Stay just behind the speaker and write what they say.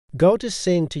God is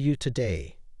saying to you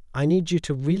today, I need you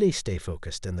to really stay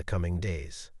focused in the coming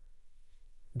days.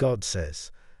 God says,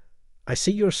 I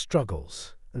see your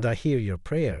struggles and I hear your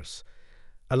prayers.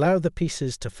 Allow the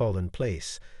pieces to fall in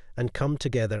place and come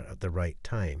together at the right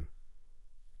time.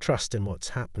 Trust in what's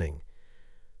happening.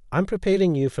 I'm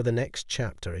preparing you for the next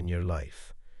chapter in your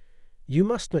life. You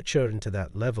must mature into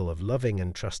that level of loving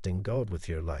and trusting God with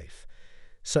your life,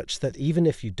 such that even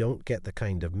if you don't get the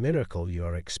kind of miracle you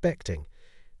are expecting,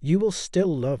 you will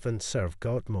still love and serve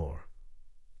God more.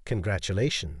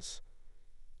 Congratulations!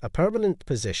 A permanent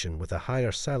position with a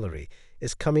higher salary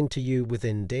is coming to you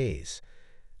within days,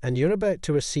 and you're about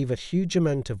to receive a huge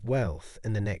amount of wealth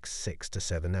in the next 6 to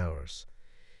 7 hours.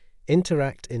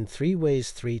 Interact in 3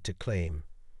 ways 3 to claim.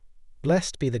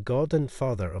 Blessed be the God and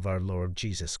Father of our Lord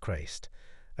Jesus Christ,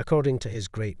 according to his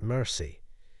great mercy.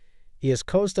 He has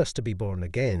caused us to be born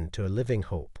again to a living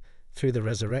hope through the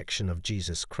resurrection of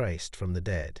Jesus Christ from the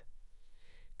dead.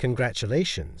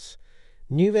 Congratulations!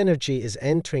 New energy is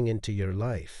entering into your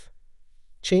life.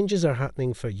 Changes are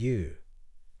happening for you.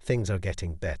 Things are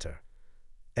getting better.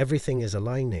 Everything is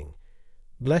aligning.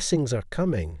 Blessings are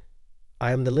coming.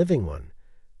 I am the living one.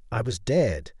 I was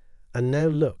dead, and now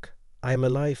look, I am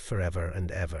alive forever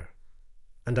and ever.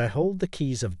 And I hold the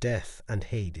keys of death and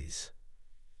Hades.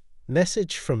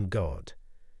 Message from God.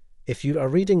 If you are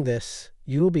reading this,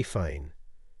 you will be fine.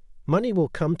 Money will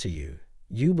come to you,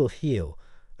 you will heal,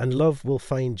 and love will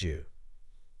find you.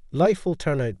 Life will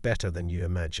turn out better than you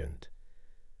imagined.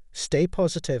 Stay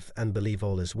positive and believe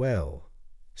all is well.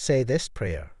 Say this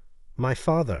prayer, My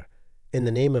Father, in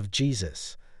the name of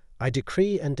Jesus, I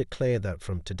decree and declare that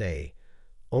from today,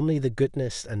 only the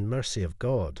goodness and mercy of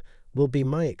God will be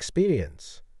my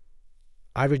experience.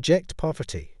 I reject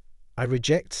poverty. I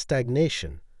reject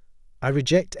stagnation. I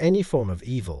reject any form of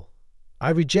evil. I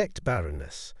reject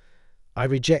barrenness. I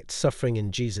reject suffering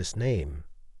in Jesus' name.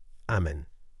 Amen.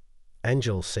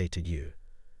 Angels say to you,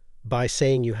 by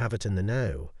saying you have it in the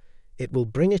now, it will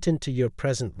bring it into your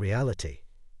present reality.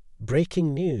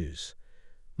 Breaking news.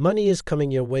 Money is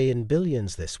coming your way in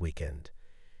billions this weekend.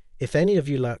 If any of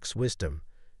you lacks wisdom,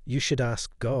 you should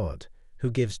ask God,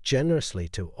 who gives generously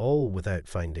to all without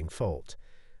finding fault,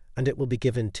 and it will be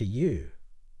given to you.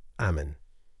 Amen.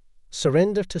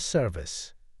 Surrender to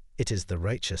service. It is the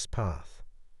righteous path.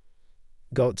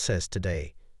 God says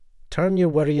today, turn your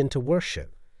worry into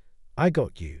worship. I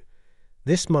got you.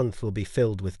 This month will be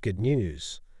filled with good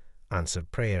news,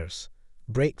 answered prayers,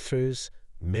 breakthroughs,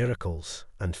 miracles,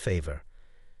 and favor.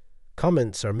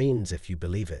 Comments are means if you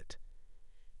believe it.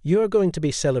 You are going to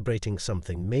be celebrating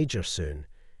something major soon.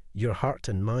 Your heart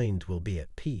and mind will be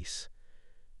at peace.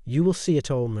 You will see it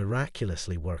all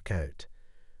miraculously work out.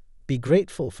 Be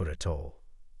grateful for it all.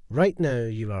 Right now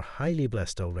you are highly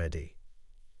blessed already.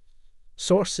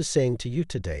 Source is saying to you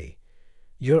today,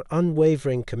 your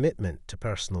unwavering commitment to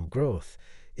personal growth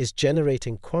is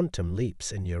generating quantum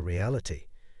leaps in your reality.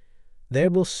 There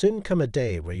will soon come a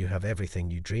day where you have everything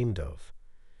you dreamed of.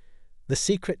 The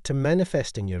secret to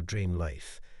manifesting your dream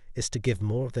life is to give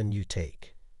more than you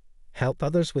take. Help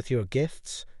others with your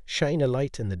gifts, shine a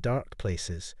light in the dark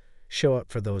places, show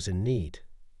up for those in need.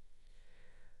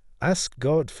 Ask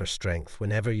God for strength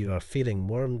whenever you are feeling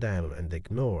worn down and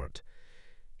ignored.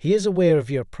 He is aware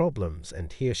of your problems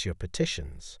and hears your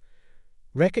petitions.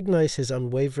 Recognize his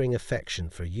unwavering affection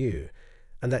for you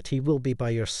and that he will be by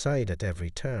your side at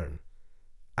every turn.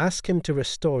 Ask him to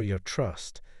restore your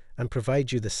trust and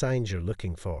provide you the signs you're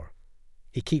looking for.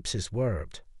 He keeps his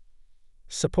word.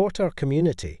 Support our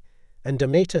community and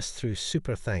donate us through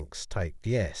Super Thanks type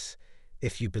yes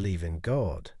if you believe in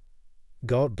God.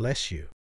 God bless you.